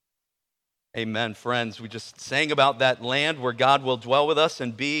Amen, friends. We just sang about that land where God will dwell with us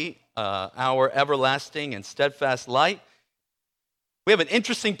and be our everlasting and steadfast light. We have an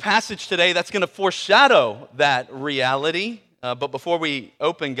interesting passage today that's going to foreshadow that reality. But before we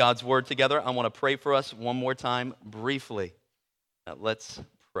open God's word together, I want to pray for us one more time briefly. Let's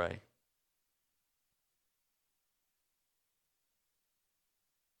pray.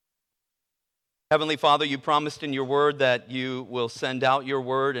 Heavenly Father, you promised in your word that you will send out your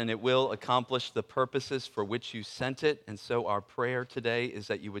word and it will accomplish the purposes for which you sent it. And so our prayer today is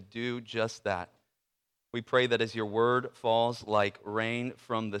that you would do just that. We pray that as your word falls like rain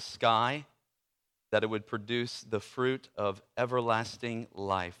from the sky, that it would produce the fruit of everlasting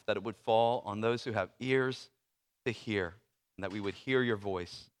life, that it would fall on those who have ears to hear, and that we would hear your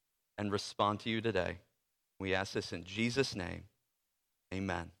voice and respond to you today. We ask this in Jesus' name.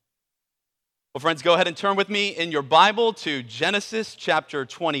 Amen. Well, friends, go ahead and turn with me in your Bible to Genesis chapter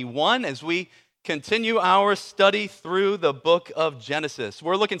 21 as we continue our study through the book of Genesis.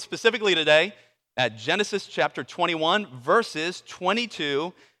 We're looking specifically today at Genesis chapter 21, verses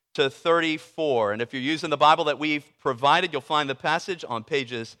 22 to 34. And if you're using the Bible that we've provided, you'll find the passage on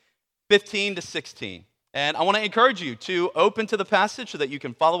pages 15 to 16. And I want to encourage you to open to the passage so that you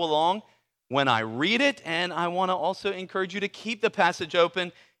can follow along when I read it. And I want to also encourage you to keep the passage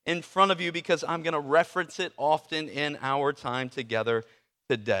open in front of you because I'm going to reference it often in our time together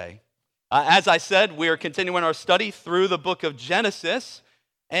today. As I said, we are continuing our study through the book of Genesis,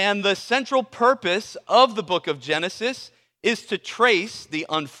 and the central purpose of the book of Genesis is to trace the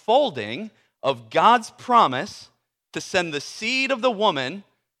unfolding of God's promise to send the seed of the woman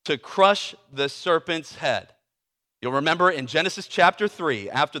to crush the serpent's head. You'll remember in Genesis chapter 3,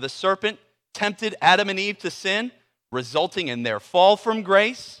 after the serpent tempted Adam and Eve to sin, resulting in their fall from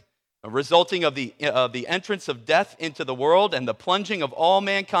grace, resulting of the entrance of death into the world and the plunging of all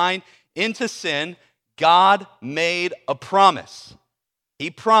mankind into sin, God made a promise. He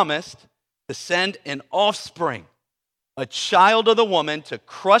promised to send an offspring, a child of the woman, to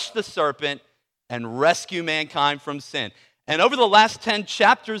crush the serpent and rescue mankind from sin. And over the last 10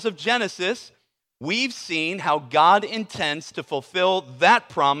 chapters of Genesis, we've seen how God intends to fulfill that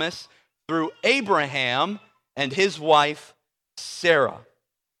promise through Abraham and his wife, Sarah.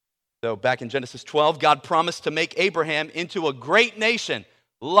 So back in Genesis 12, God promised to make Abraham into a great nation,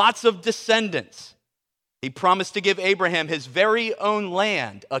 lots of descendants. He promised to give Abraham his very own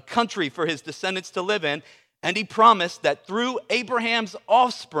land, a country for his descendants to live in, and he promised that through Abraham's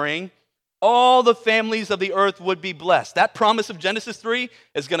offspring, all the families of the earth would be blessed. That promise of Genesis 3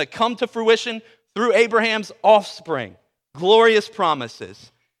 is going to come to fruition through Abraham's offspring. Glorious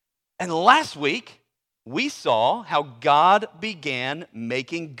promises. And last week, we saw how God began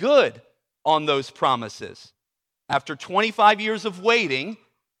making good on those promises. After 25 years of waiting,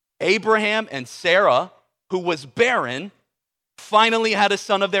 Abraham and Sarah, who was barren, finally had a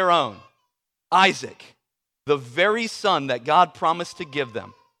son of their own, Isaac, the very son that God promised to give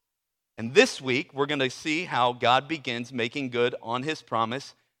them. And this week, we're going to see how God begins making good on his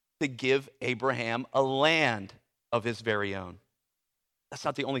promise to give Abraham a land of his very own. That's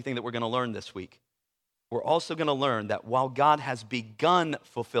not the only thing that we're going to learn this week. We're also going to learn that while God has begun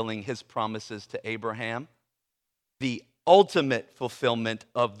fulfilling his promises to Abraham, the ultimate fulfillment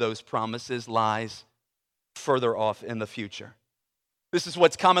of those promises lies further off in the future. This is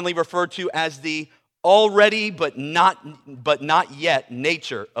what's commonly referred to as the already but not yet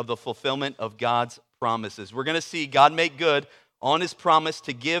nature of the fulfillment of God's promises. We're going to see God make good on his promise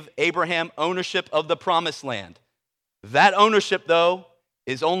to give Abraham ownership of the promised land. That ownership, though,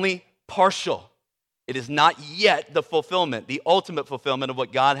 is only partial. It is not yet the fulfillment, the ultimate fulfillment of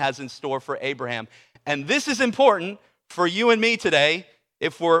what God has in store for Abraham. And this is important for you and me today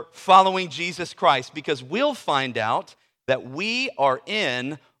if we're following Jesus Christ, because we'll find out that we are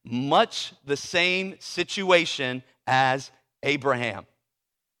in much the same situation as Abraham.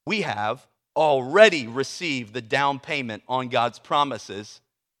 We have already received the down payment on God's promises,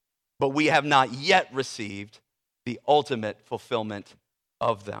 but we have not yet received the ultimate fulfillment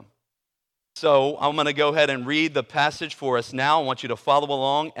of them. So I'm going to go ahead and read the passage for us now. I want you to follow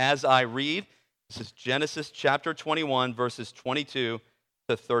along as I read. This is Genesis chapter 21, verses 22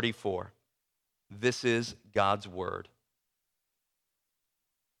 to 34. This is God's word.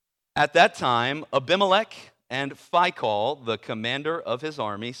 At that time, Abimelech and Phicol, the commander of his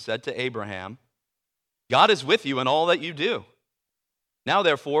army, said to Abraham, God is with you in all that you do. Now,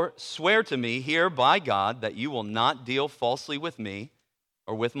 therefore, swear to me here by God that you will not deal falsely with me,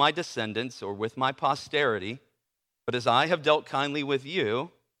 or with my descendants, or with my posterity, but as I have dealt kindly with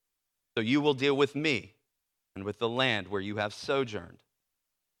you, so you will deal with me and with the land where you have sojourned.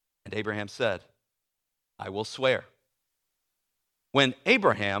 And Abraham said, I will swear. When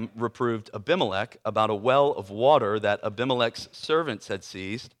Abraham reproved Abimelech about a well of water that Abimelech's servants had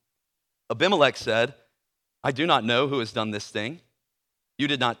seized, Abimelech said, I do not know who has done this thing. You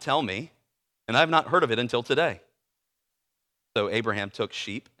did not tell me, and I have not heard of it until today. So Abraham took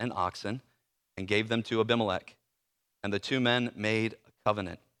sheep and oxen and gave them to Abimelech, and the two men made a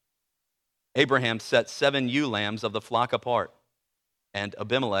covenant. Abraham set 7 ewe lambs of the flock apart, and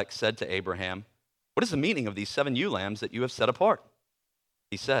Abimelech said to Abraham, what is the meaning of these 7 ewe lambs that you have set apart?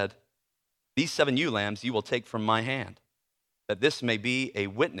 He said, these 7 ewe lambs you will take from my hand, that this may be a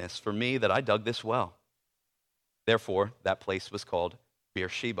witness for me that I dug this well. Therefore, that place was called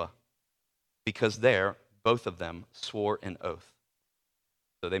Beersheba, because there both of them swore an oath.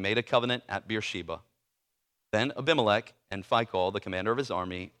 So they made a covenant at Beersheba. Then Abimelech and Phicol, the commander of his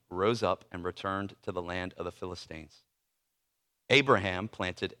army, rose up and returned to the land of the Philistines. Abraham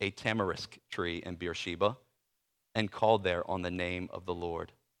planted a tamarisk tree in Beersheba and called there on the name of the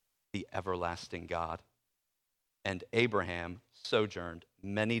Lord, the everlasting God. And Abraham sojourned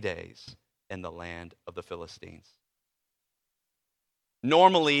many days in the land of the Philistines.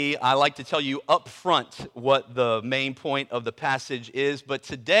 Normally, I like to tell you up front what the main point of the passage is, but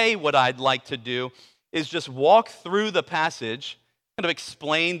today what I'd like to do is just walk through the passage, kind of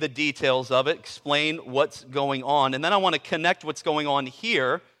explain the details of it, explain what's going on, and then I want to connect what's going on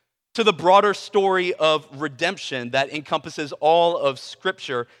here to the broader story of redemption that encompasses all of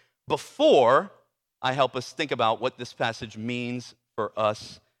Scripture before I help us think about what this passage means for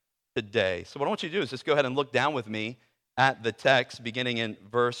us today. So what I want you to do is just go ahead and look down with me at the text beginning in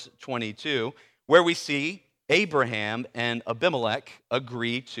verse 22, where we see Abraham and Abimelech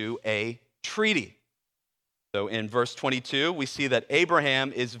agree to a treaty. So in verse 22, we see that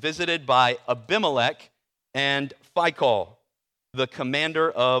Abraham is visited by Abimelech and Phicol, the commander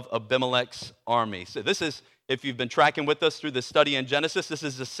of Abimelech's army. So this is, if you've been tracking with us through the study in Genesis, this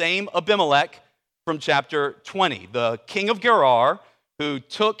is the same Abimelech from chapter 20, the king of Gerar, who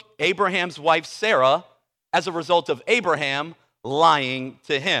took Abraham's wife Sarah as a result of Abraham lying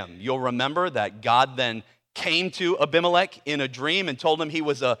to him. You'll remember that God then came to Abimelech in a dream and told him he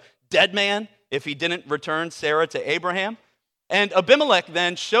was a dead man if he didn't return Sarah to Abraham. And Abimelech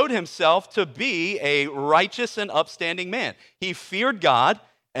then showed himself to be a righteous and upstanding man. He feared God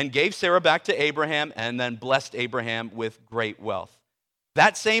and gave Sarah back to Abraham and then blessed Abraham with great wealth.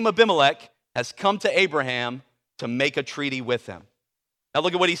 That same Abimelech has come to Abraham to make a treaty with him. Now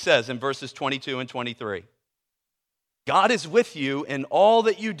look at what he says in verses 22 and 23. God is with you in all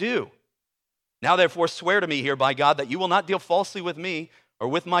that you do. Now therefore swear to me here by God that you will not deal falsely with me or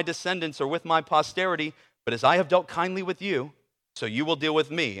with my descendants or with my posterity, but as I have dealt kindly with you, so you will deal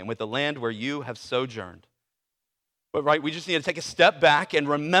with me and with the land where you have sojourned. But right, we just need to take a step back and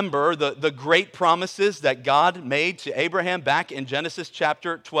remember the great promises that God made to Abraham back in Genesis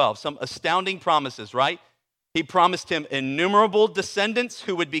chapter 12. Some astounding promises, right? He promised him innumerable descendants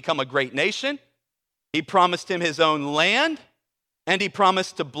who would become a great nation. He promised him his own land, and he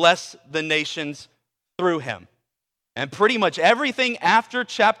promised to bless the nations through him. And pretty much everything after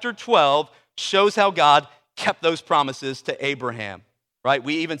chapter 12 shows how God kept those promises to Abraham, right?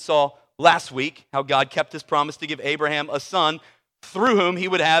 We even saw last week how God kept his promise to give Abraham a son through whom he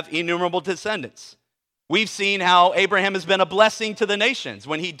would have innumerable descendants. We've seen how Abraham has been a blessing to the nations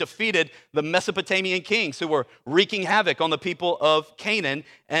when he defeated the Mesopotamian kings who were wreaking havoc on the people of Canaan.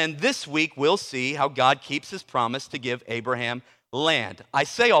 And this week we'll see how God keeps his promise to give Abraham land. I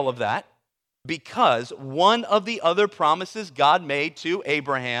say all of that because one of the other promises God made to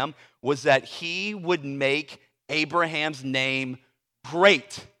Abraham was that he would make Abraham's name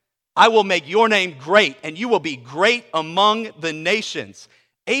great. I will make your name great, and you will be great among the nations.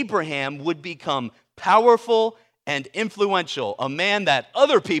 Abraham would become powerful and influential, a man that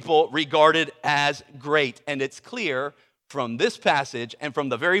other people regarded as great. And it's clear from this passage and from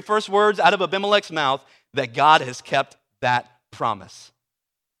the very first words out of Abimelech's mouth that God has kept that promise,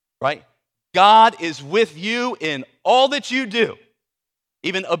 right? God is with you in all that you do.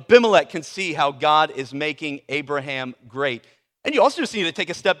 Even Abimelech can see how God is making Abraham great. And you also just need to take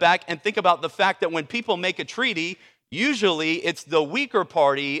a step back and think about the fact that when people make a treaty, usually it's the weaker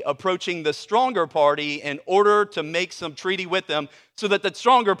party approaching the stronger party in order to make some treaty with them so that the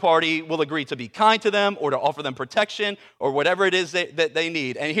stronger party will agree to be kind to them or to offer them protection or whatever it is that they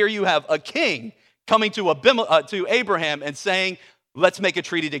need. And here you have a king coming to Abraham and saying, let's make a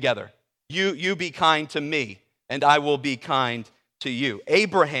treaty together. You be kind to me and I will be kind to you.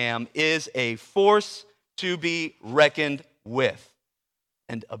 Abraham is a force to be reckoned with.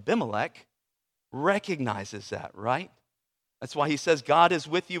 And Abimelech recognizes that, right? That's why he says God is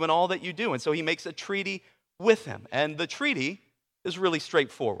with you in all that you do. And so he makes a treaty with him. And the treaty is really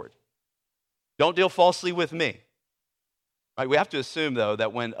straightforward. Don't deal falsely with me. Right? We have to assume, though,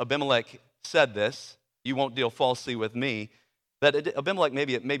 that when Abimelech said this, you won't deal falsely with me, that Abimelech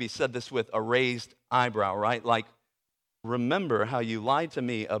maybe said this with a raised eyebrow, right? Like, remember how you lied to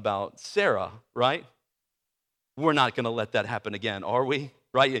me about Sarah, right? We're not going to let that happen again, are we?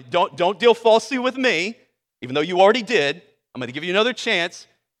 Right? Don't deal falsely with me, even though you already did. I'm going to give you another chance,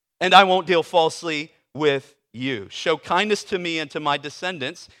 and I won't deal falsely with you. Show kindness to me and to my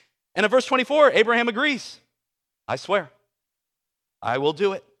descendants. And in verse 24, Abraham agrees. I swear, I will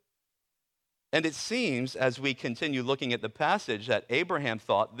do it. And it seems, as we continue looking at the passage, that Abraham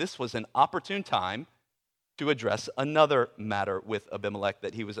thought this was an opportune time to address another matter with Abimelech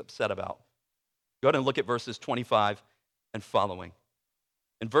that he was upset about. Go ahead and look at verses 25 and following.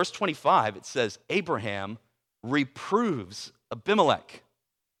 In verse 25, it says, Abraham reproves Abimelech.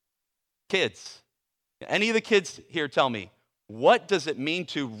 Kids, any of the kids here tell me, what does it mean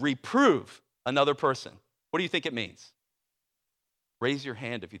to reprove another person? What do you think it means? Raise your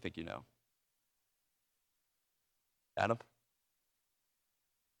hand if you think you know. Adam?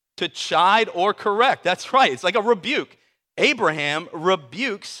 To chide or correct. That's right. It's like a rebuke. Abraham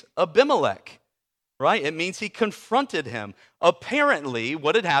rebukes Abimelech, right? It means he confronted him. Apparently,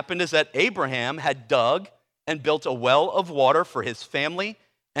 what had happened is that Abraham had dug and built a well of water for his family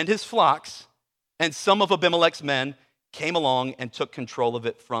and his flocks, and some of Abimelech's men came along and took control of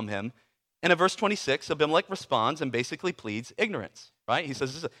it from him. And in verse 26, Abimelech responds and basically pleads ignorance, right? He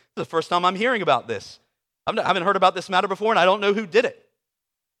says, this is the first time I'm hearing about this. I haven't heard about this matter before, and I don't know who did it.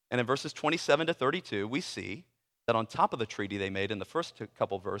 And in verses 27 to 32, we see that on top of the treaty they made in the first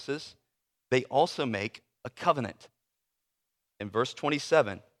couple verses, they also make a covenant. In verse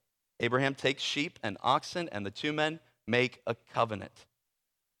 27, Abraham takes sheep and oxen, and the two men make a covenant.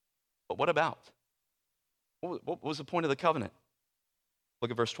 But what about? What was the point of the covenant?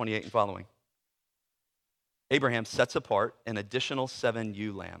 Look at verse 28 and following. Abraham sets apart an additional 7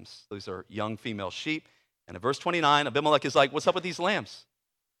 ewe lambs. Those are young female sheep. And in verse 29, Abimelech is like, what's up with these lambs?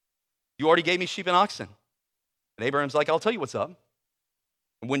 You already gave me sheep and oxen. And Abraham's like, I'll tell you what's up.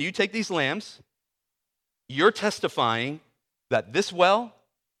 When you take these lambs, you're testifying that this well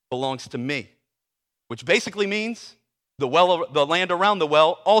belongs to me, which basically means the land around the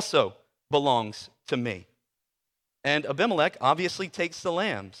well also belongs to me. And Abimelech obviously takes the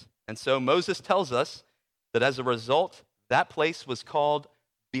lambs. And so Moses tells us that as a result, that place was called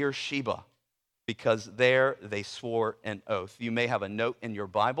Beersheba, because there they swore an oath. You may have a note in your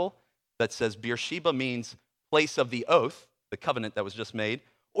Bible that says Beersheba means place of the oath, the covenant that was just made,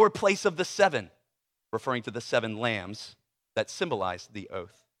 or place of the 7, referring to the 7 lambs that symbolized the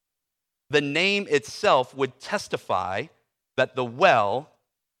oath. The name itself would testify that the well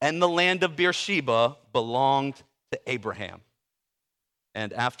and the land of Beersheba belonged to Abraham.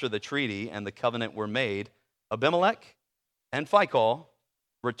 And after the treaty and the covenant were made, Abimelech and Phicol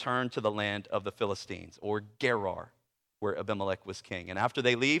returned to the land of the Philistines, or Gerar, where Abimelech was king. And after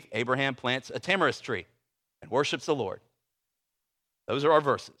they leave, Abraham plants a tamarisk tree and worships the Lord. Those are our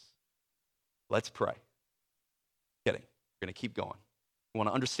verses. Let's pray. Kidding. We're going to keep going. We want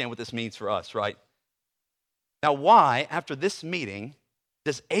to understand what this means for us, right? Now, why, after this meeting,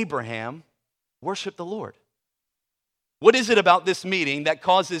 does Abraham worship the Lord? What is it about this meeting that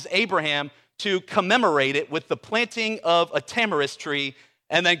causes Abraham to commemorate it with the planting of a tamarisk tree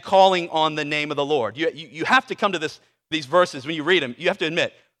and then calling on the name of the Lord? You have to come to these verses when you read them. You have to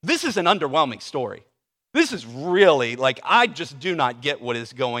admit, this is an underwhelming story. This is really, I just do not get what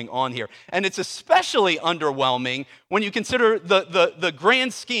is going on here. And it's especially underwhelming when you consider the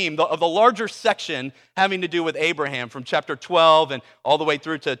grand scheme of the larger section having to do with Abraham from chapter 12 and all the way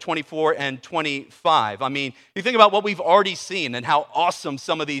through to 24 and 25. I mean, you think about what we've already seen and how awesome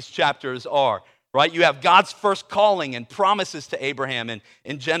some of these chapters are, right? You have God's first calling and promises to Abraham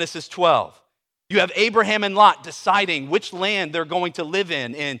in Genesis 12. You have Abraham and Lot deciding which land they're going to live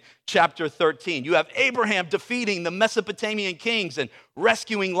in chapter 13. You have Abraham defeating the Mesopotamian kings and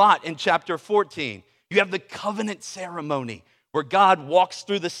rescuing Lot in chapter 14. You have the covenant ceremony where God walks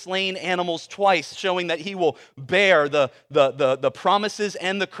through the slain animals twice, showing that he will bear the promises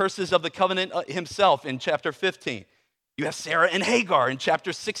and the curses of the covenant himself in chapter 15. You have Sarah and Hagar in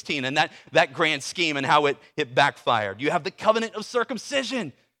chapter 16 and that grand scheme and how it backfired. You have the covenant of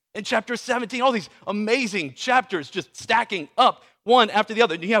circumcision in chapter 17, all these amazing chapters just stacking up one after the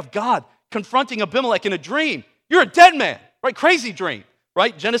other. And you have God confronting Abimelech in a dream. You're a dead man, right? Crazy dream,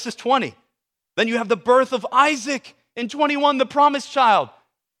 right? Genesis 20. Then you have the birth of Isaac in 21, the promised child.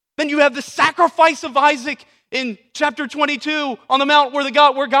 Then you have the sacrifice of Isaac in chapter 22 on the mount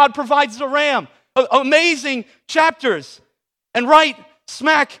where God provides the ram. Amazing chapters. And right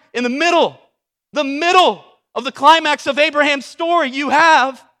smack in the middle of the climax of Abraham's story, you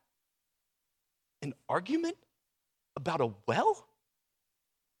have an argument about a well?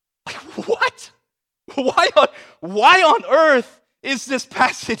 Like, what? Why on earth is this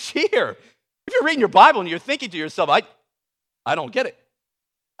passage here? If you're reading your Bible and you're thinking to yourself, I don't get it.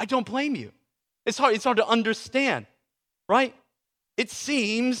 I don't blame you. It's hard to understand, right? It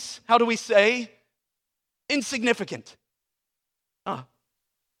seems, how do we say, insignificant.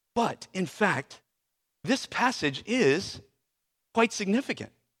 But in fact, this passage is quite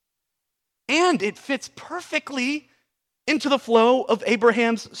significant. And it fits perfectly into the flow of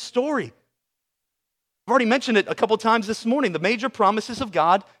Abraham's story. I've already mentioned it a couple times this morning. The major promises of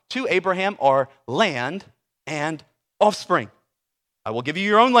God to Abraham are land and offspring. I will give you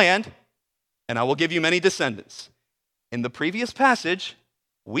your own land, and I will give you many descendants. In the previous passage,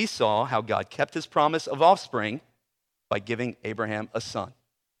 we saw how God kept his promise of offspring by giving Abraham a son,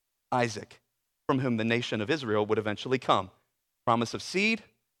 Isaac, from whom the nation of Israel would eventually come. Promise of seed,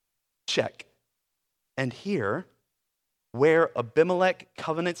 check. And here, where Abimelech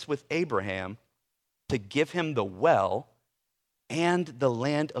covenants with Abraham to give him the well and the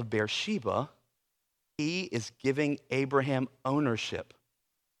land of Beersheba, he is giving Abraham ownership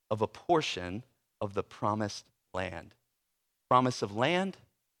of a portion of the promised land. Promise of land,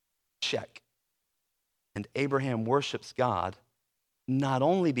 check. And Abraham worships God not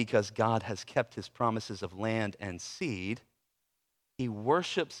only because God has kept his promises of land and seed, he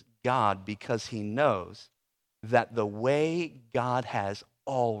worships God because he knows that the way God has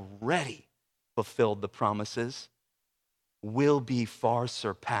already fulfilled the promises will be far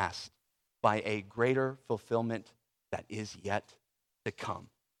surpassed by a greater fulfillment that is yet to come.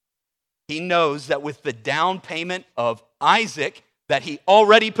 He knows that with the down payment of Isaac that he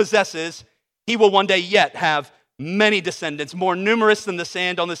already possesses, he will one day yet have many descendants, more numerous than the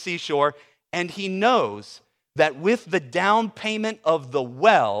sand on the seashore. And he knows that with the down payment of the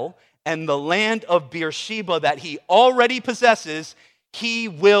well and the land of Beersheba that he already possesses, he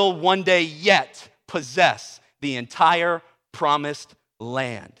will one day yet possess the entire promised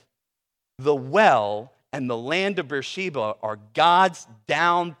land. The well and the land of Beersheba are God's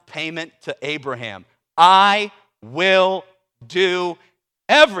down payment to Abraham. I will do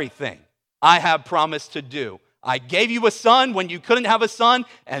everything I have promised to do. I gave you a son when you couldn't have a son,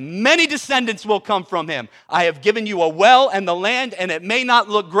 and many descendants will come from him. I have given you a well and the land, and it may not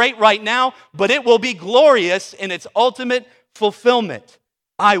look great right now, but it will be glorious in its ultimate fulfillment.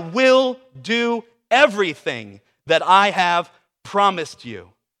 I will do everything that I have promised you.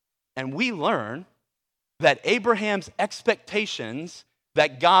 And we learn that Abraham's expectations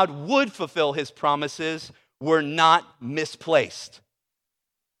that God would fulfill his promises were not misplaced.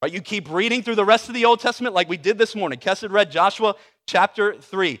 Right, you keep reading through the rest of the Old Testament like we did this morning. Kesed read Joshua chapter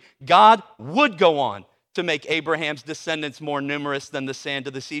 3. God would go on to make Abraham's descendants more numerous than the sand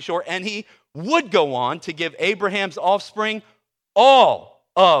of the seashore, and he would go on to give Abraham's offspring all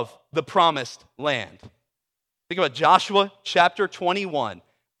of the promised land. Think about Joshua chapter 21.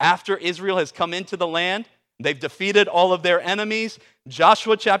 After Israel has come into the land, they've defeated all of their enemies.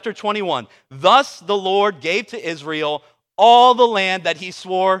 Joshua chapter 21. Thus the Lord gave to Israel all the land that he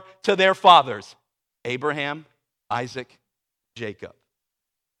swore to their fathers, Abraham, Isaac, Jacob.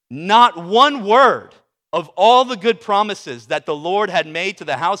 Not one word of all the good promises that the Lord had made to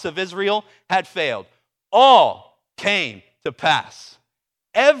the house of Israel had failed. All came to pass.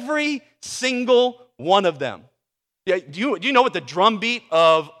 Every single one of them. Yeah, do you know what the drumbeat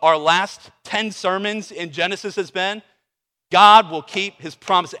of our last 10 sermons in Genesis has been? God will keep his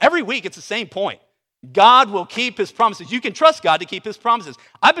promises. Every week it's the same point. God will keep his promises. You can trust God to keep his promises.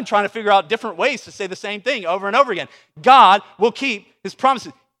 I've been trying to figure out different ways to say the same thing over and over again. God will keep his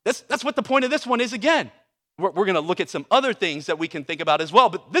promises. That's what the point of this one is again. We're going to look at some other things that we can think about as well,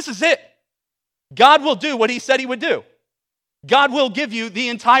 but this is it. God will do what he said he would do. God will give you the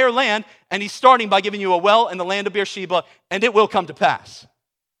entire land, and he's starting by giving you a well in the land of Beersheba, and it will come to pass.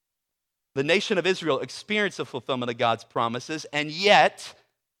 The nation of Israel experienced the fulfillment of God's promises, and yet,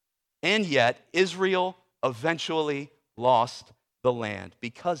 Israel eventually lost the land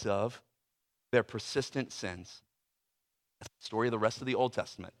because of their persistent sins. That's the story of the rest of the Old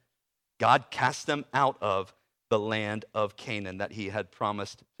Testament. God cast them out of the land of Canaan that he had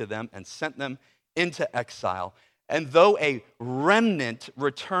promised to them and sent them into exile. And though a remnant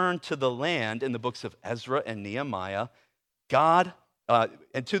returned to the land in the books of Ezra and Nehemiah, and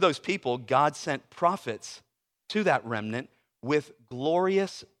to those people, God sent prophets to that remnant with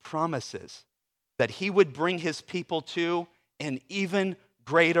glorious promises that he would bring his people to an even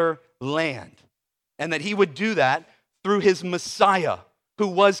greater land. And that he would do that through his Messiah, who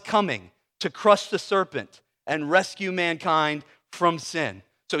was coming to crush the serpent and rescue mankind from sin.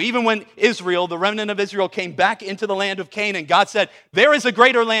 So even when Israel, the remnant of Israel, came back into the land of Canaan, God said, there is a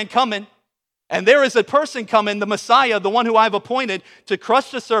greater land coming, and there is a person coming, the Messiah, the one who I've appointed to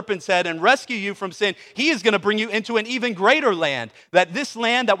crush the serpent's head and rescue you from sin. He is going to bring you into an even greater land, that this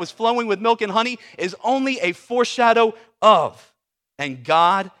land that was flowing with milk and honey is only a foreshadow of. And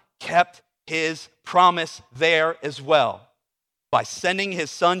God kept his promise there as well by sending his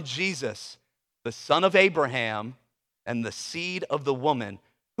son Jesus, the son of Abraham and the seed of the woman,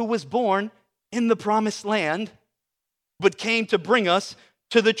 who was born in the promised land, but came to bring us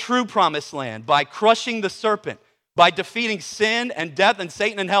to the true promised land by crushing the serpent, by defeating sin and death and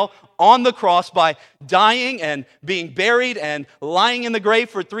Satan and hell on the cross, by dying and being buried and lying in the grave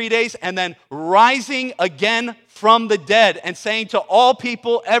for 3 days, and then rising again from the dead and saying to all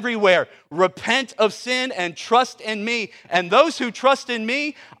people everywhere, repent of sin and trust in me. And those who trust in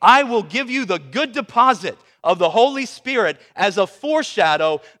me, I will give you the good deposit of the Holy Spirit as a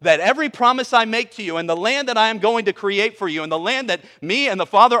foreshadow that every promise I make to you and the land that I am going to create for you and the land that me and the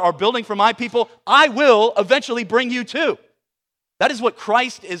Father are building for my people, I will eventually bring you to. That is what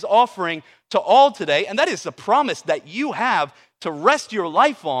Christ is offering to all today, and that is the promise that you have to rest your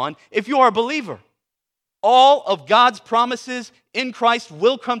life on if you are a believer. All of God's promises in Christ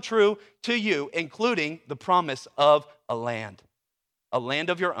will come true to you, including the promise of a land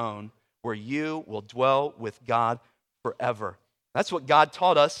of your own, where you will dwell with God forever. That's what God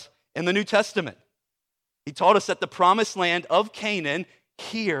taught us in the New Testament. He taught us that the promised land of Canaan,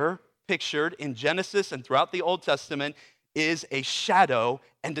 here pictured in Genesis and throughout the Old Testament, is a shadow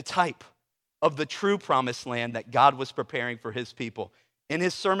and a type of the true promised land that God was preparing for his people. In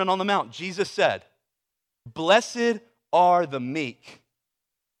his Sermon on the Mount, Jesus said, "Blessed are the meek,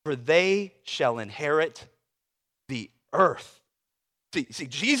 for they shall inherit the earth." See,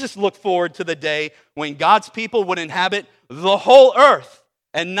 Jesus looked forward to the day when God's people would inhabit the whole earth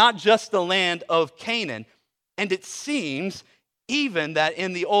and not just the land of Canaan. And it seems even that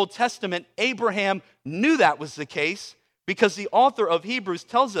in the Old Testament, Abraham knew that was the case, because the author of Hebrews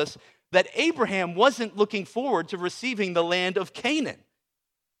tells us that Abraham wasn't looking forward to receiving the land of Canaan.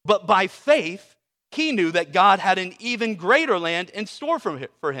 But by faith, he knew that God had an even greater land in store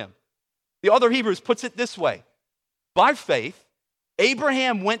for him. The author of Hebrews puts it this way: by faith,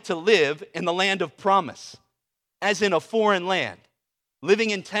 Abraham went to live in the land of promise, as in a foreign land,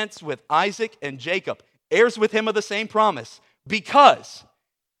 living in tents with Isaac and Jacob, heirs with him of the same promise, because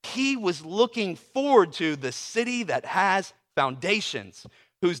he was looking forward to the city that has foundations,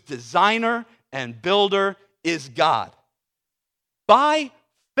 whose designer and builder is God. By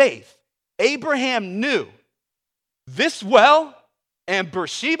faith, Abraham knew this well and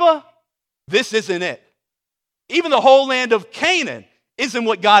Beersheba, this isn't it. Even the whole land of Canaan isn't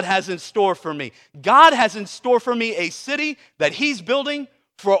what God has in store for me. God has in store for me a city that he's building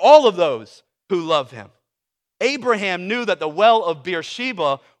for all of those who love him. Abraham knew that the well of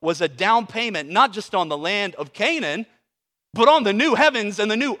Beersheba was a down payment, not just on the land of Canaan, but on the new heavens and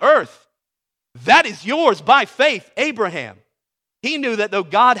the new earth. That is yours by faith, Abraham. He knew that though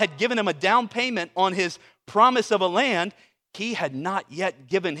God had given him a down payment on his promise of a land, he had not yet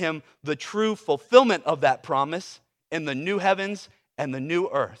given him the true fulfillment of that promise in the new heavens and the new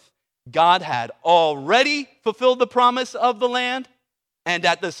earth. God had already fulfilled the promise of the land, and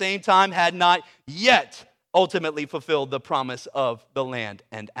at the same time had not yet ultimately fulfilled the promise of the land.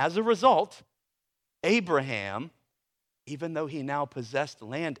 And as a result, Abraham, even though he now possessed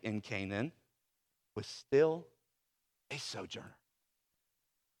land in Canaan, was still a sojourner,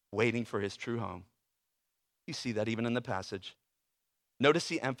 waiting for his true home. You see that even in the passage. Notice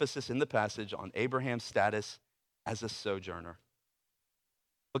the emphasis in the passage on Abraham's status as a sojourner.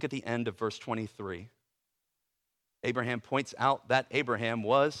 Look at the end of verse 23. Abraham points out that Abraham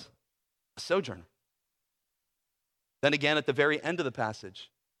was a sojourner. Then again, at the very end of the passage,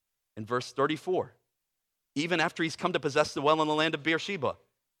 in verse 34, even after he's come to possess the well in the land of Beersheba,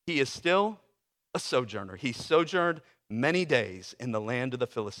 he is still a sojourner. He sojourned many days in the land of the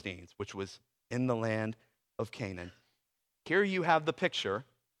Philistines, which was in the land of Canaan. Here you have the picture,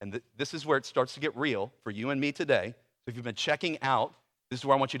 and this is where it starts to get real for you and me today. So if you've been checking out, this is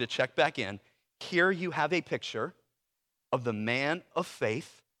where I want you to check back in. Here you have a picture of the man of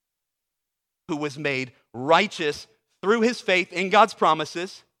faith who was made righteous through his faith in God's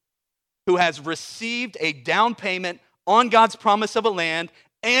promises, who has received a down payment on God's promise of a land,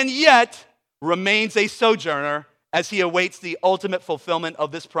 and yet remains a sojourner as he awaits the ultimate fulfillment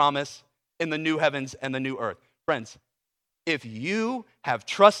of this promise in the new heavens and the new earth. Friends, if you have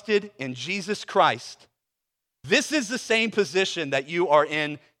trusted in Jesus Christ, this is the same position that you are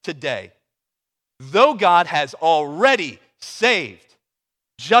in today. Though God has already saved,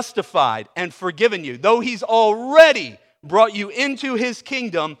 justified, and forgiven you, though he's already brought you into his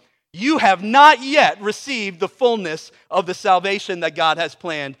kingdom, you have not yet received the fullness of the salvation that God has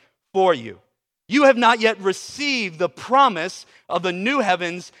planned for you. You have not yet received the promise of the new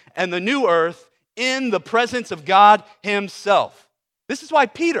heavens and the new earth in the presence of God himself. This is why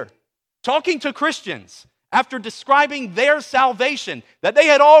Peter, talking to Christians, after describing their salvation that they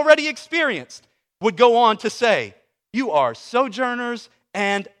had already experienced, would go on to say, you are sojourners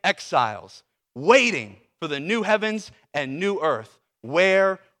and exiles, waiting for the new heavens and new earth,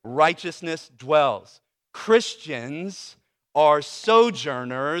 where righteousness dwells. Christians are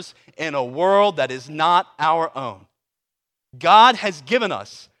sojourners in a world that is not our own. God has given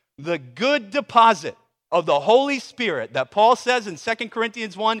us the good deposit of the Holy Spirit that Paul says in 2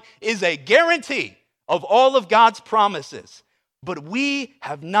 Corinthians 1 is a guarantee of all of God's promises. But we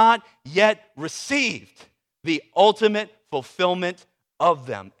have not yet received the ultimate fulfillment of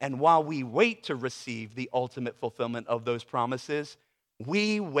them. And while we wait to receive the ultimate fulfillment of those promises,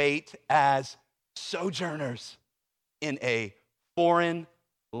 we wait as sojourners in a foreign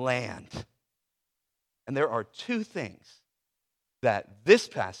land. And there are two things that this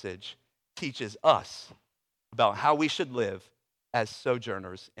passage teaches us about how we should live as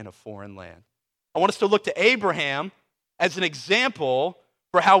sojourners in a foreign land. I want us to look to Abraham as an example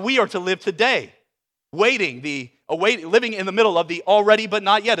for how we are to live today, living in the middle of the already but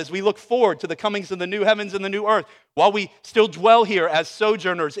not yet, as we look forward to the comings of the new heavens and the new earth, while we still dwell here as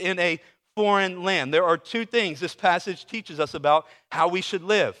sojourners in a foreign land. There are two things this passage teaches us about how we should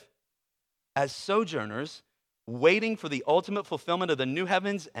live. As sojourners, waiting for the ultimate fulfillment of the new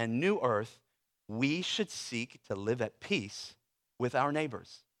heavens and new earth, we should seek to live at peace with our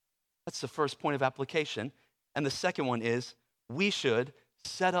neighbors. That's the first point of application. And the second one is we should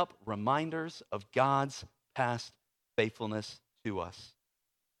set up reminders of God's past faithfulness to us.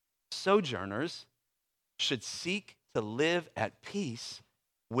 Sojourners should seek to live at peace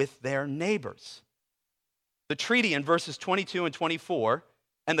with their neighbors. The treaty in verses 22 and 24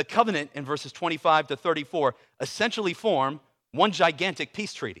 and the covenant in verses 25 to 34 essentially form one gigantic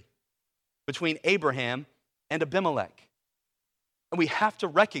peace treaty between Abraham and Abimelech. And we have to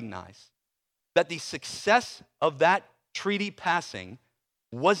recognize that the success of that treaty passing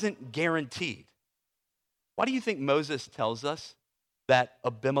wasn't guaranteed. Why do you think Moses tells us that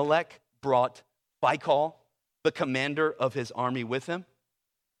Abimelech brought Phicol, the commander of his army, with him?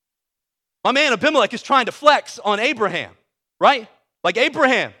 My man Abimelech is trying to flex on Abraham, right? Like,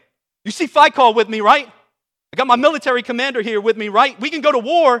 Abraham, you see Phicol with me, right? I got my military commander here with me, right? We can go to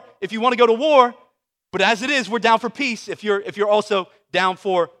war if you want to go to war, but as it is, we're down for peace if you're also down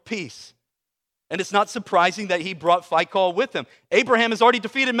for peace. And it's not surprising that he brought Phicol with him. Abraham has already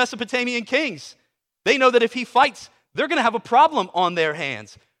defeated Mesopotamian kings. They know that if he fights, they're going to have a problem on their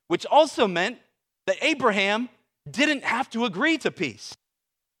hands, which also meant that Abraham didn't have to agree to peace.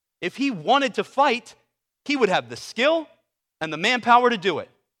 If he wanted to fight, he would have the skill and the manpower to do it.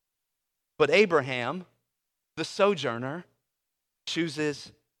 But Abraham, the sojourner,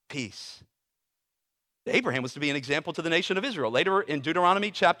 chooses peace. Abraham was to be an example to the nation of Israel. Later in Deuteronomy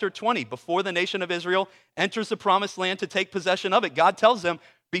chapter 20, before the nation of Israel enters the promised land to take possession of it, God tells them,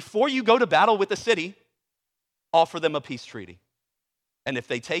 before you go to battle with the city, offer them a peace treaty. And if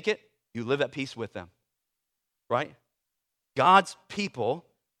they take it, you live at peace with them. Right? God's people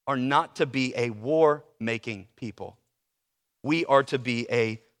are not to be a war-making people. We are to be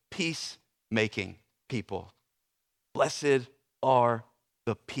a peace-making people. Blessed are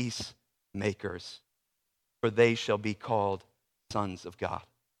the peacemakers, for they shall be called sons of God.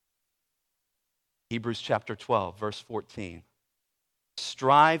 Hebrews chapter 12, verse 14.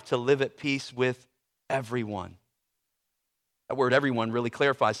 Strive to live at peace with everyone. That word everyone really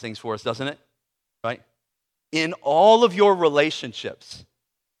clarifies things for us, doesn't it? Right? In all of your relationships,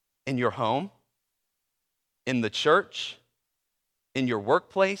 in your home, in the church, in your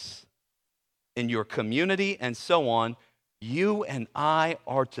workplace, in your community, and so on, you and I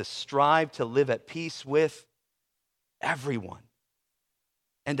are to strive to live at peace with everyone.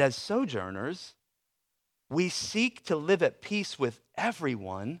 And as sojourners, we seek to live at peace with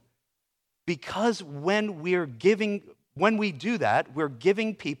everyone because when we do that, we're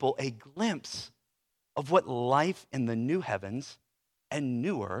giving people a glimpse of what life in the new heavens and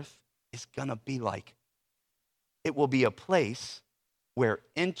new earth is going to be like. It will be a place where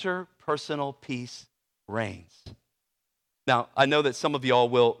interpersonal peace reigns. Now, I know that some of y'all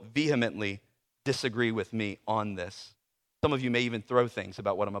will vehemently disagree with me on this. Some of you may even throw things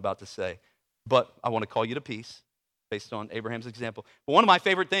about what I'm about to say, but I want to call you to peace based on Abraham's example. But one of my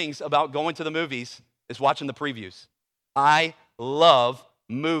favorite things about going to the movies is watching the previews. I love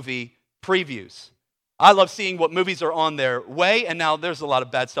movie previews. I love seeing what movies are on their way, and now there's a lot of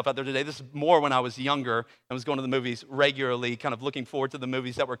bad stuff out there today. This is more when I was younger and was going to the movies regularly, kind of looking forward to the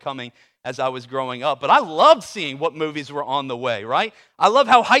movies that were coming as I was growing up. But I loved seeing what movies were on the way, right? I love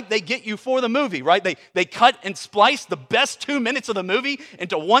how hyped they get you for the movie, right? They cut and splice the best 2 minutes of the movie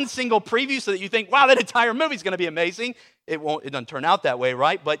into one single preview so that you think, wow, that entire movie's going to be amazing. It doesn't turn out that way,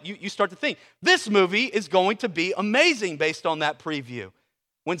 right? But you start to think, this movie is going to be amazing based on that preview.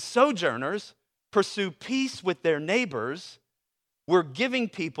 When sojourners pursue peace with their neighbors, we're giving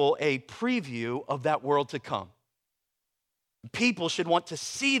people a preview of that world to come. People should want to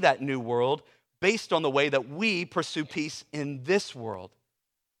see that new world based on the way that we pursue peace in this world.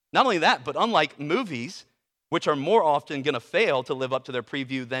 Not only that, but unlike movies, which are more often going to fail to live up to their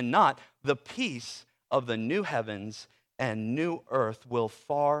preview than not, the peace of the new heavens and new earth will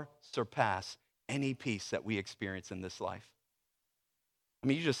far surpass any peace that we experience in this life. I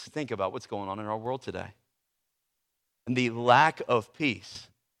mean, you just think about what's going on in our world today. And the lack of peace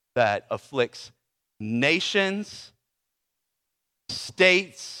that afflicts nations,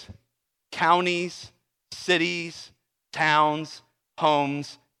 states, counties, cities, towns,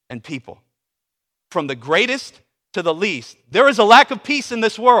 homes, and people. From the greatest to the least, there is a lack of peace in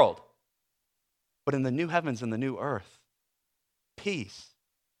this world. But in the new heavens and the new earth, peace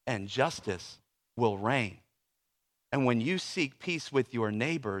and justice will reign. And when you seek peace with your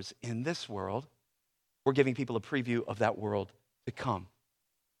neighbors in this world, we're giving people a preview of that world to come.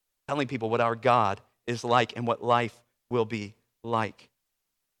 Telling people what our God is like and what life will be like.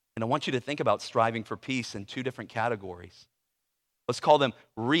 And I want you to think about striving for peace in 2 different categories. Let's call them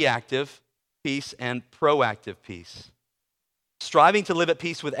reactive peace and proactive peace. Striving to live at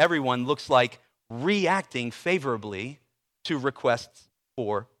peace with everyone looks like reacting favorably to requests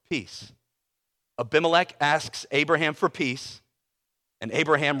for peace. Abimelech asks Abraham for peace, and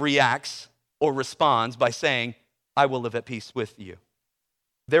Abraham reacts or responds by saying, I will live at peace with you.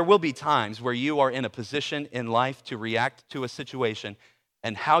 There will be times where you are in a position in life to react to a situation,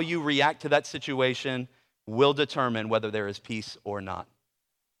 and how you react to that situation will determine whether there is peace or not.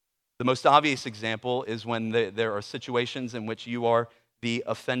 The most obvious example is when there are situations in which you are the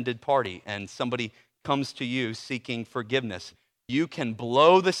offended party and somebody comes to you seeking forgiveness. You can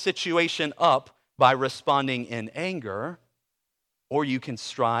blow the situation up by responding in anger, or you can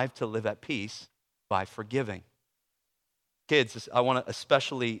strive to live at peace by forgiving. Kids, I want to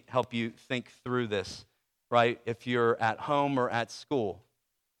especially help you think through this, right? If you're at home or at school,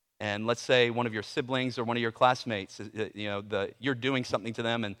 and let's say one of your siblings or one of your classmates, you're doing something to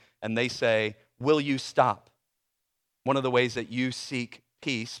them and they say, will you stop? One of the ways that you seek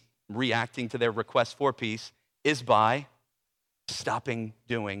peace, reacting to their request for peace, is by stopping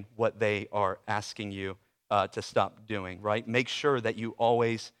doing what they are asking you to stop doing, right? Make sure that you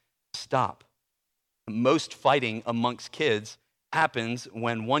always stop. Most fighting amongst kids happens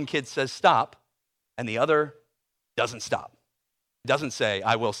when one kid says stop and the other doesn't stop. Doesn't say,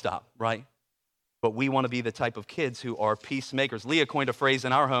 I will stop, right? But we want to be the type of kids who are peacemakers. Leah coined a phrase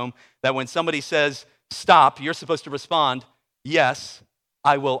in our home that when somebody says stop, you're supposed to respond, yes,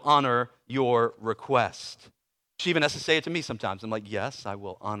 I will honor your request. She even has to say it to me sometimes. I'm like, yes, I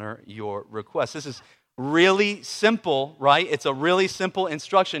will honor your request. This is really simple, right? It's a really simple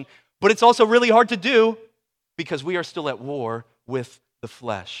instruction, but it's also really hard to do because we are still at war with the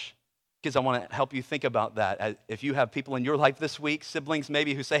flesh. Kids, I want to help you think about that. If you have people in your life this week, siblings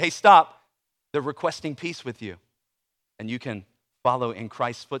maybe, who say, hey, stop, they're requesting peace with you. And you can follow in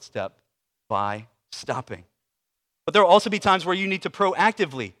Christ's footstep by stopping. But there will also be times where you need to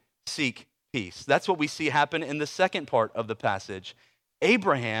proactively seek peace. That's what we see happen in the second part of the passage.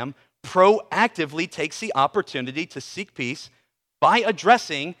 Abraham proactively takes the opportunity to seek peace by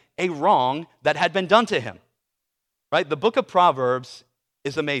addressing a wrong that had been done to him. Right? The book of Proverbs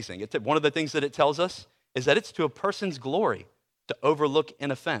is amazing. One of the things that it tells us is that it's to a person's glory to overlook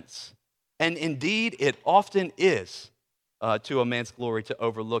an offense. And indeed, it often is to a man's glory to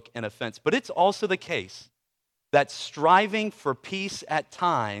overlook an offense. But it's also the case that striving for peace at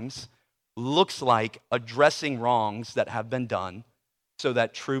times looks like addressing wrongs that have been done so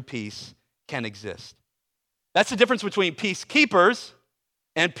that true peace can exist. That's the difference between peacekeepers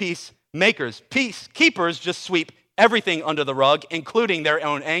and peacemakers. Peacekeepers just sweep everything under the rug, including their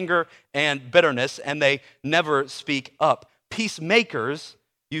own anger and bitterness, and they never speak up. Peacemakers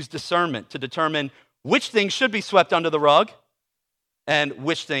use discernment to determine which things should be swept under the rug and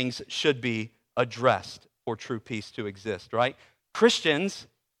which things should be addressed for true peace to exist, right? Christians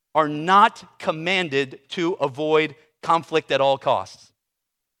are not commanded to avoid conflict at all costs,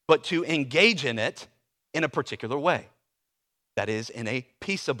 but to engage in it in a particular way. That is, in a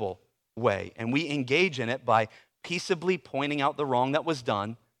peaceable way. And we engage in it by peaceably pointing out the wrong that was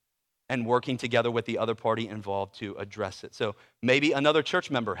done and working together with the other party involved to address it. So maybe another church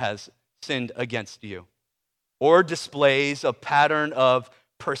member has sinned against you or displays a pattern of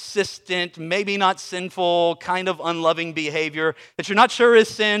persistent, maybe not sinful, kind of unloving behavior that you're not sure is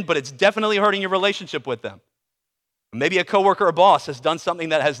sin, but it's definitely hurting your relationship with them. Maybe a coworker or boss has done something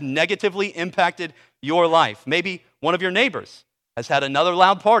that has negatively impacted your life. Maybe one of your neighbors has had another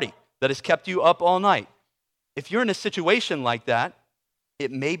loud party that has kept you up all night. If you're in a situation like that,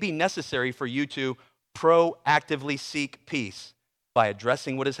 it may be necessary for you to proactively seek peace by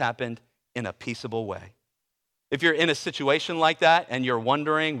addressing what has happened in a peaceable way. If you're in a situation like that and you're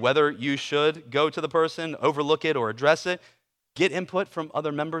wondering whether you should go to the person, overlook it, or address it, get input from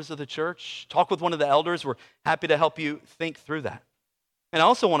other members of the church. Talk with one of the elders. We're happy to help you think through that. And I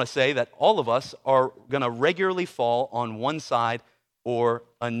also want to say that all of us are going to regularly fall on one side or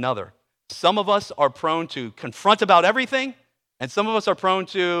another. Some of us are prone to confront about everything, and some of us are prone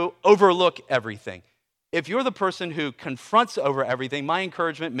to overlook everything. If you're the person who confronts over everything, my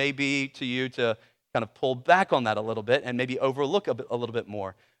encouragement may be to you to kind of pull back on that a little bit and maybe overlook a little bit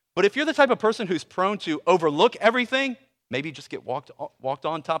more. But if you're the type of person who's prone to overlook everything, maybe just get walked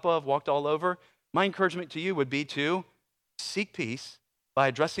on top of, walked all over, my encouragement to you would be to seek peace by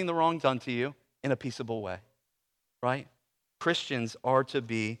addressing the wrong done to you in a peaceable way, right? Christians are to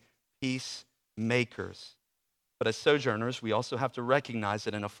be peacemakers. But as sojourners, we also have to recognize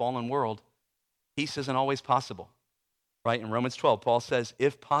that in a fallen world, peace isn't always possible, right? In Romans 12, Paul says,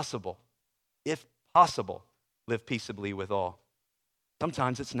 if possible, live peaceably with all.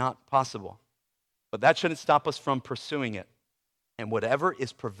 Sometimes it's not possible, but that shouldn't stop us from pursuing it. And whatever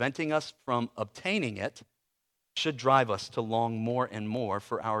is preventing us from obtaining it should drive us to long more and more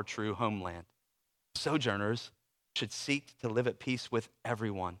for our true homeland. Sojourners should seek to live at peace with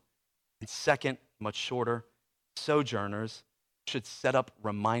everyone. And second, much shorter, sojourners should set up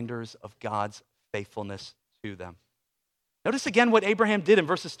reminders of God's faithfulness to them. Notice again what Abraham did in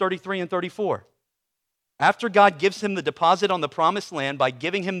verses 33 and 34. After God gives him the deposit on the promised land by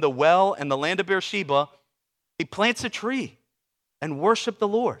giving him the well and the land of Beersheba, he plants a tree and worships the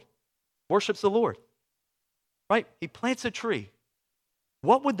Lord. Right? He plants a tree.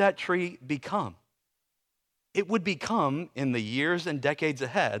 What would that tree become? It would become, in the years and decades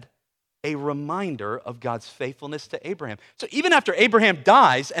ahead, a reminder of God's faithfulness to Abraham. So even after Abraham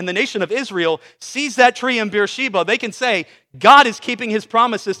dies and the nation of Israel sees that tree in Beersheba, they can say, God is keeping his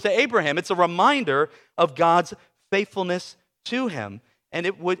promises to Abraham. It's a reminder of God's faithfulness to him. And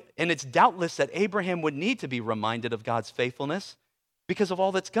it's doubtless that Abraham would need to be reminded of God's faithfulness because of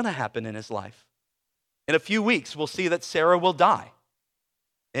all that's going to happen in his life. In a few weeks, we'll see that Sarah will die.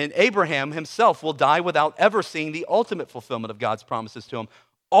 And Abraham himself will die without ever seeing the ultimate fulfillment of God's promises to him.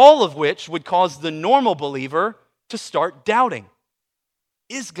 All of which would cause the normal believer to start doubting.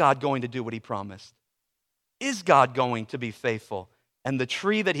 Is God going to do what he promised? Is God going to be faithful? And the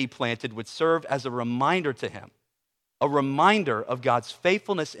tree that he planted would serve as a reminder to him, a reminder of God's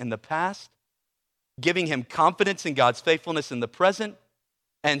faithfulness in the past, giving him confidence in God's faithfulness in the present,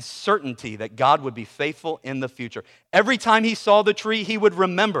 and certainty that God would be faithful in the future. Every time he saw the tree, he would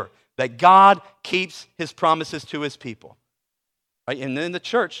remember that God keeps his promises to his people. Right? And in the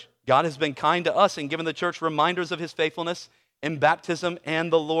church, God has been kind to us and given the church reminders of his faithfulness in baptism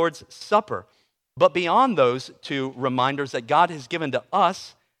and the Lord's Supper. But beyond those two reminders that God has given to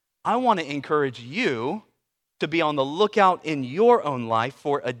us, I want to encourage you to be on the lookout in your own life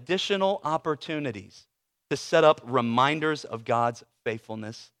for additional opportunities to set up reminders of God's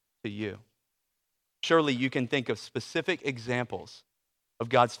faithfulness to you. Surely you can think of specific examples of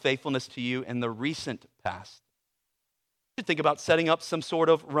God's faithfulness to you in the recent past. You should think about setting up some sort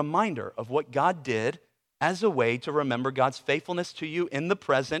of reminder of what God did as a way to remember God's faithfulness to you in the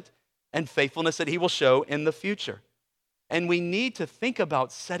present and faithfulness that he will show in the future. And we need to think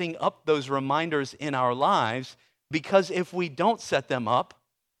about setting up those reminders in our lives because if we don't set them up,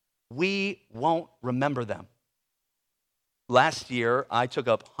 we won't remember them. Last year, I took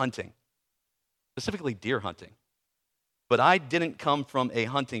up hunting, specifically deer hunting. But I didn't come from a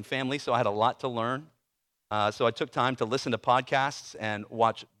hunting family, so I had a lot to learn. So I took time to listen to podcasts and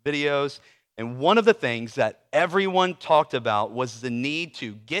watch videos. And one of the things that everyone talked about was the need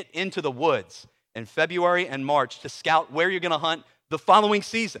to get into the woods in February and March to scout where you're going to hunt the following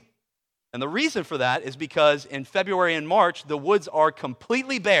season. And the reason for that is because in February and March, the woods are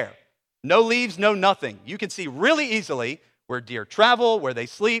completely bare. No leaves, no nothing. You can see really easily where deer travel, where they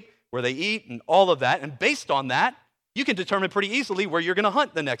sleep, where they eat, and all of that. And based on that, you can determine pretty easily where you're going to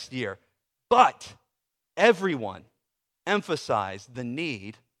hunt the next year. But everyone emphasized the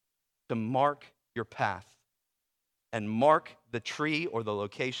need to mark your path and mark the tree or the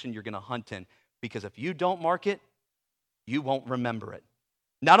location you're going to hunt in. Because if you don't mark it, you won't remember it.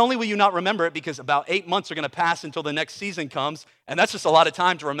 Not only will you not remember it because about 8 months are going to pass until the next season comes, and that's just a lot of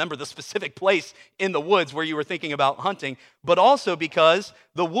time to remember the specific place in the woods where you were thinking about hunting, but also because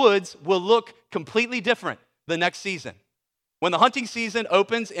the woods will look completely different the next season. When the hunting season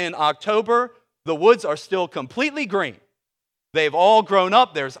opens in October, the woods are still completely green. They've all grown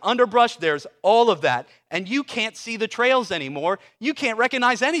up. There's underbrush. There's all of that. And you can't see the trails anymore. You can't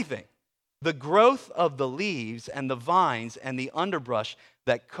recognize anything. The growth of the leaves and the vines and the underbrush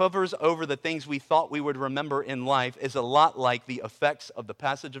that covers over the things we thought we would remember in life is a lot like the effects of the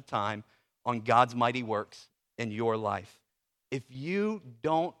passage of time on God's mighty works in your life. If you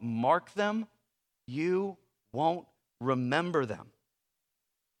don't mark them, you won't remember them.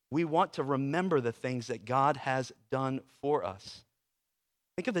 We want to remember the things that God has done for us.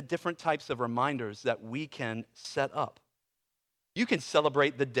 Think of the different types of reminders that we can set up. You can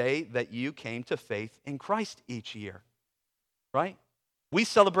celebrate the day that you came to faith in Christ each year, right? We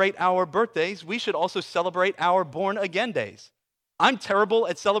celebrate our birthdays. We should also celebrate our born again days. I'm terrible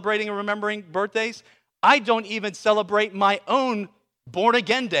at celebrating and remembering birthdays. I don't even celebrate my own born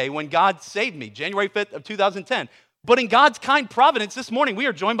again day when God saved me, January 5th of 2010. But in God's kind providence, this morning we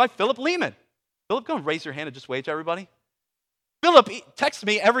are joined by Philip Lehman. Philip, go and raise your hand and just wave to everybody. Philip texts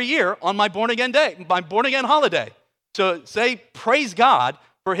me every year on my born again day, my born again holiday, to say praise God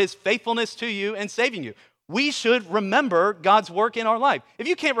for his faithfulness to you and saving you. We should remember God's work in our life. If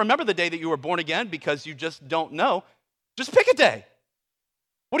you can't remember the day that you were born again because you just don't know, just pick a day.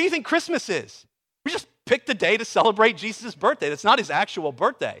 What do you think Christmas is? We just pick the day to celebrate Jesus' birthday. That's not his actual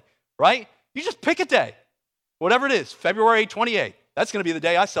birthday, right? You just pick a day, whatever it is, February 28th. That's going to be the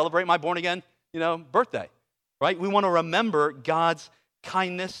day I celebrate my born again, birthday, right? We want to remember God's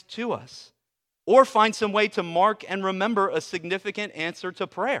kindness to us, or find some way to mark and remember a significant answer to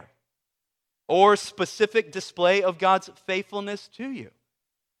prayer, or specific display of God's faithfulness to you.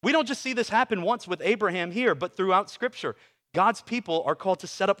 We don't just see this happen once with Abraham here, but throughout Scripture. God's people are called to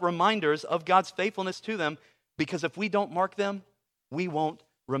set up reminders of God's faithfulness to them, because if we don't mark them, we won't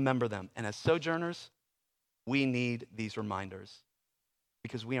remember them. And as sojourners, we need these reminders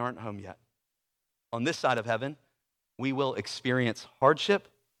because we aren't home yet. On this side of heaven, we will experience hardship,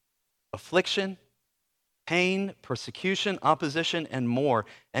 affliction, pain, persecution, opposition, and more.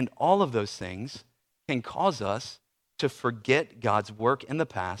 And all of those things can cause us to forget God's work in the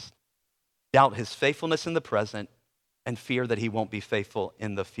past, doubt his faithfulness in the present, and fear that he won't be faithful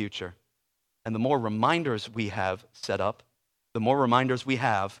in the future. And the more reminders we have set up, the more reminders we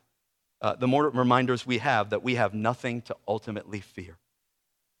have that we have nothing to ultimately fear.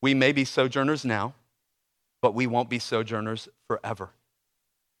 We may be sojourners now, but we won't be sojourners forever.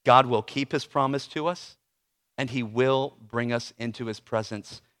 God will keep his promise to us, and he will bring us into his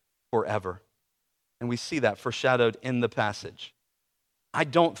presence forever. And we see that foreshadowed in the passage. I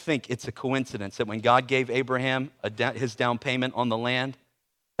don't think it's a coincidence that when God gave Abraham his down payment on the land,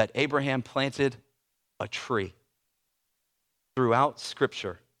 that Abraham planted a tree. Throughout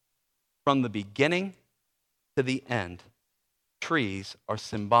Scripture, from the beginning to the end, trees are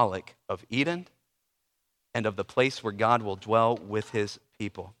symbolic of Eden and of the place where God will dwell with his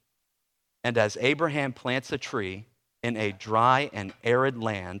people. And as Abraham plants a tree in a dry and arid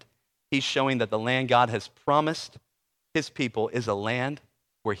land, he's showing that the land God has promised his people is a land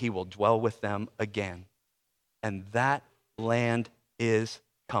where he will dwell with them again. And that land is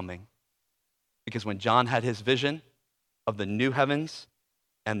coming. Because when John had his vision of the new heavens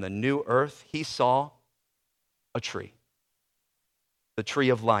and the new earth, he saw a tree. The tree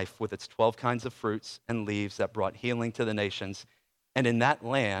of life with its 12 kinds of fruits and leaves that brought healing to the nations. And in that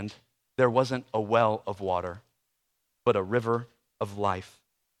land, there wasn't a well of water, but a river of life.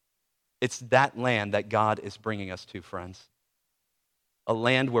 It's that land that God is bringing us to, friends. A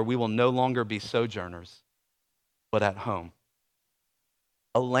land where we will no longer be sojourners, but at home.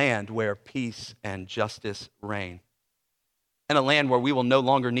 A land where peace and justice reign. And a land where we will no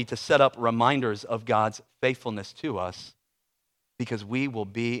longer need to set up reminders of God's faithfulness to us, because we will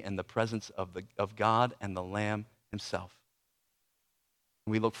be in the presence of God and the Lamb himself.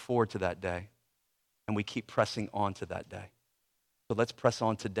 We look forward to that day, and we keep pressing on to that day. So let's press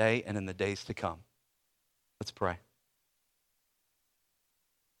on today and in the days to come. Let's pray.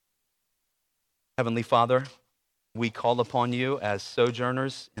 Heavenly Father, we call upon you as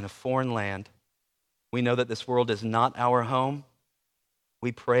sojourners in a foreign land. We know that this world is not our home.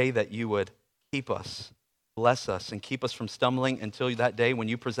 We pray that you would keep us, bless us, and keep us from stumbling until that day when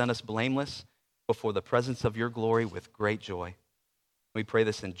you present us blameless before the presence of your glory with great joy. We pray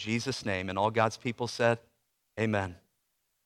this in Jesus' name, and all God's people said, amen.